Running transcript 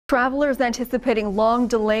Travelers anticipating long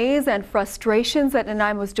delays and frustrations at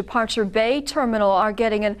Nanaimo's Departure Bay terminal are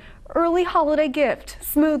getting an early holiday gift.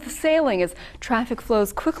 Smooth sailing as traffic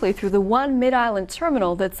flows quickly through the one mid-island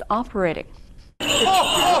terminal that's operating. Merry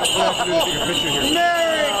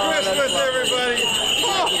Christmas, everybody!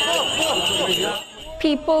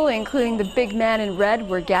 People, including the big man in red,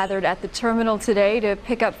 were gathered at the terminal today to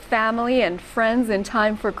pick up family and friends in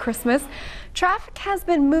time for Christmas. Traffic has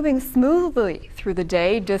been moving smoothly through the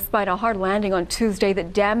day despite a hard landing on Tuesday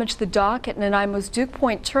that damaged the dock at Nanaimo's Duke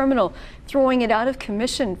Point terminal, throwing it out of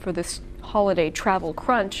commission for this holiday travel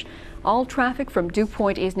crunch. All traffic from Duke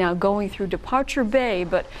Point is now going through Departure Bay,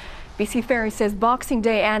 but BC Ferry says Boxing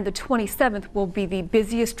Day and the 27th will be the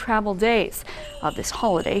busiest travel days of this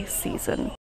holiday season.